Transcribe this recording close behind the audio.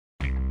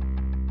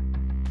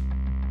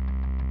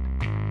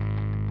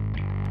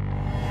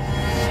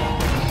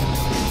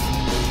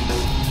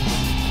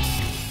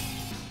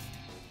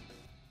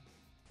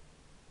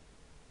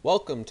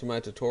Welcome to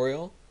my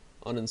tutorial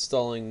on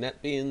installing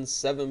NetBeans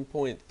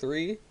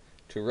 7.3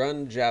 to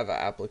run Java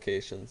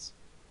applications.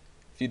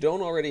 If you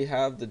don't already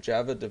have the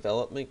Java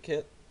development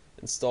kit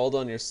installed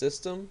on your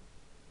system,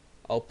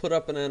 I'll put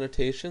up an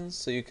annotation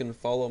so you can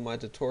follow my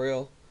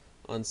tutorial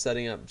on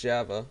setting up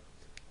Java,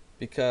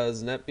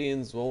 because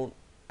NetBeans won't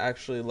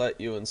actually let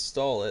you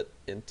install it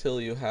until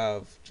you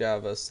have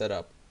Java set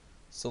up.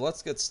 So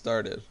let's get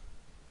started.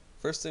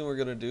 First thing we're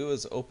going to do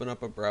is open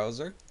up a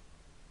browser.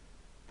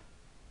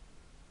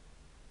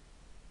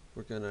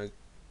 We're going to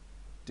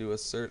do a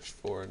search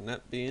for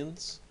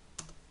NetBeans.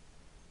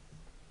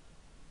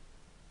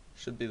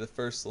 Should be the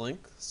first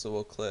link, so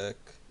we'll click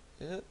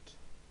it.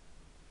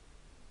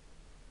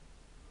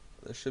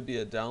 There should be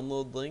a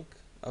download link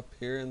up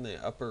here in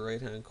the upper right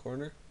hand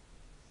corner.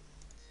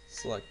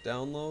 Select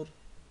download,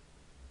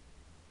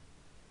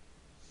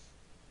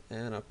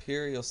 and up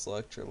here you'll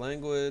select your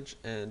language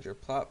and your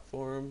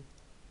platform,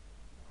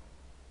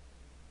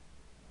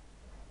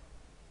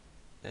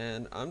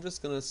 and I'm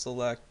just going to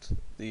select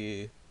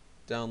the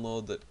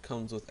download that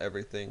comes with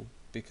everything,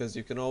 because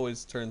you can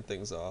always turn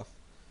things off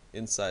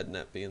inside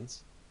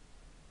NetBeans.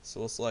 So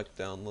we'll select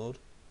download,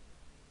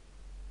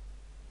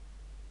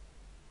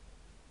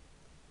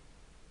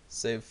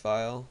 save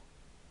file,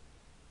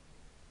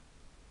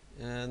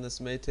 and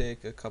this may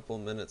take a couple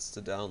minutes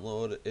to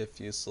download if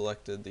you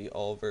selected the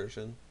all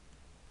version.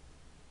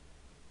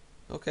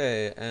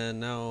 Okay, and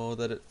now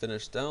that it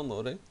finished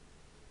downloading,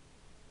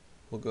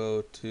 we'll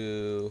go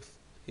to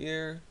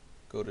here,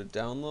 go to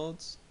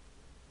downloads,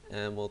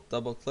 and we'll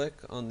double click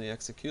on the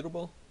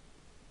executable.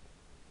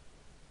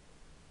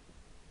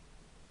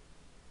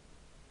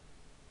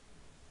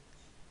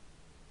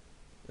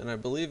 And I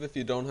believe if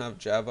you don't have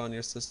Java on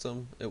your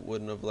system, it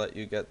wouldn't have let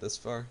you get this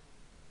far.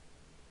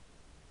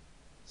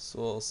 So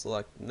we'll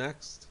select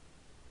next.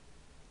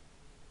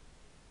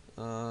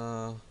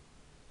 You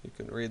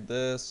can read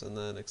this and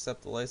then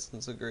accept the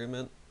license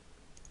agreement.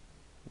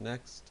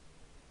 Next.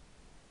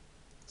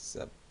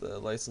 Accept the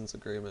license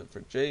agreement for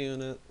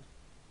JUnit,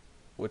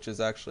 which is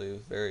actually a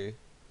very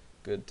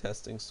good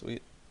testing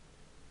suite.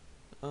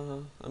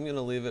 I'm going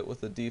to leave it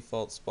with the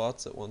default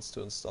spots it wants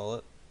to install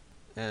it.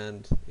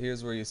 And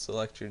here's where you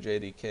select your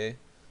JDK.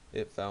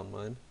 It found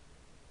mine.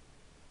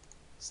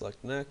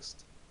 Select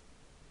next.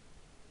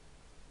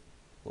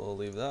 We'll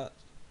leave that.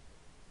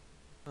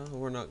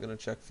 We're not going to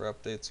check for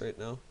updates right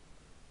now.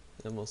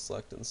 And we'll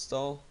select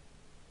install.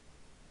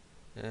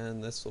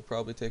 And this will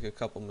probably take a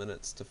couple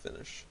minutes to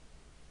finish.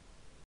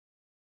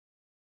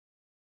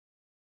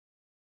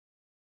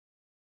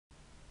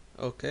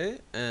 Okay,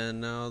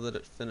 and now that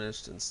it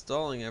finished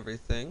installing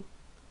everything,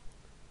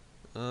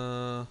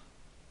 sure,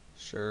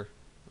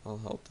 I'll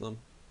help them.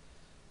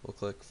 We'll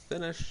click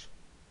finish.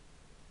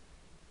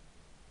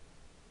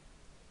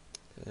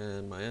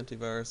 And my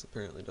antivirus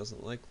apparently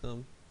doesn't like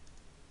them.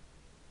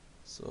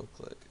 So I'll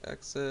click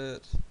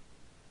exit,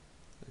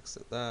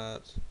 exit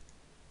that.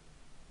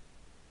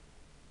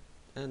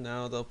 And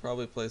now they'll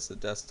probably place the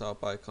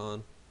desktop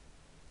icon.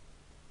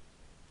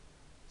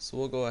 So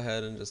we'll go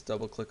ahead and just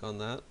double click on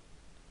that.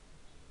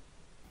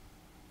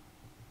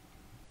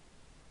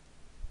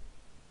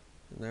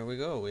 And there we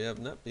go, we have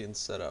NetBeans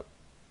set up.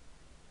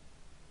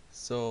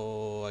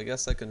 So I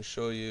guess I can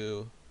show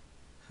you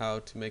how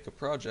to make a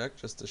project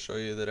just to show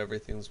you that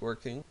everything's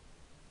working.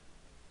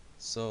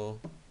 So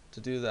to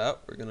do that,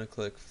 we're going to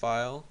click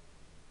File,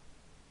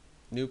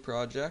 New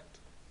Project,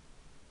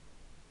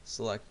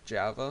 select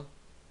Java,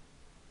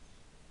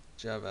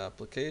 Java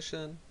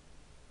Application,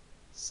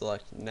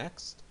 select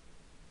Next,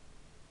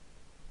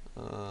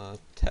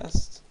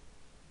 Test,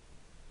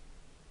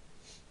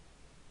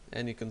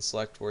 and you can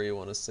select where you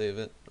want to save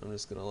it. I'm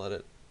just going to let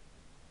it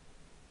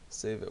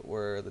save it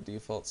where the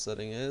default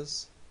setting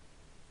is,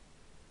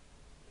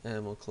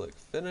 and we'll click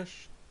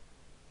Finish.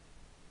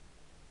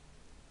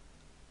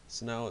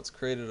 So now it's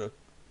created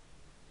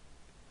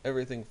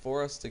everything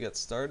for us to get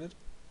started,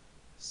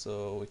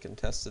 so we can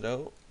test it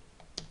out.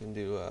 We can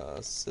do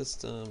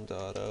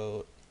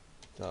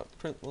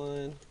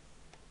system.out.println,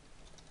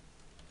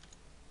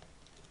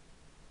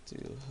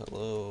 do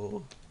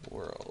hello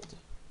world.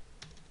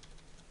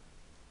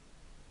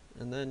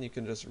 And then you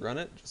can just run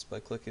it just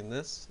by clicking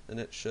this, and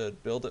it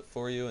should build it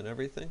for you and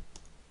everything.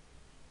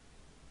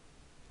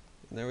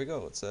 And there we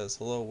go, it says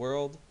hello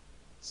world.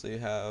 So you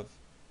have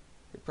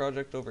your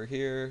project over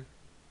here,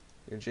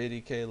 your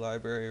JDK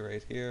library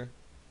right here,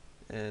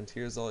 and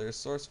here's all your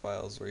source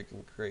files where you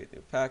can create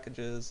new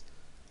packages,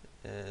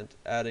 and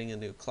adding a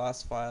new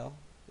class file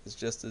is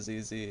just as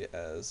easy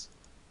as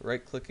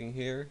right clicking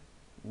here,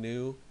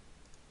 new,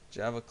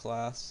 Java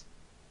class,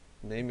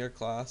 name your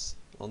class.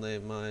 I'll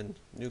name mine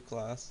new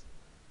class,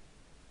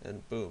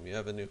 and boom, you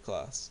have a new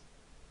class.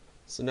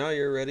 So now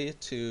you're ready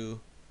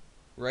to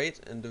write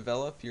and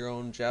develop your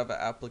own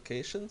Java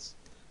applications.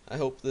 I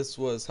hope this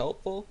was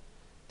helpful.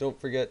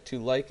 Don't forget to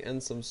like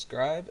and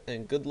subscribe,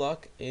 and good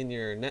luck in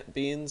your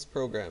NetBeans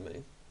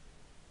programming.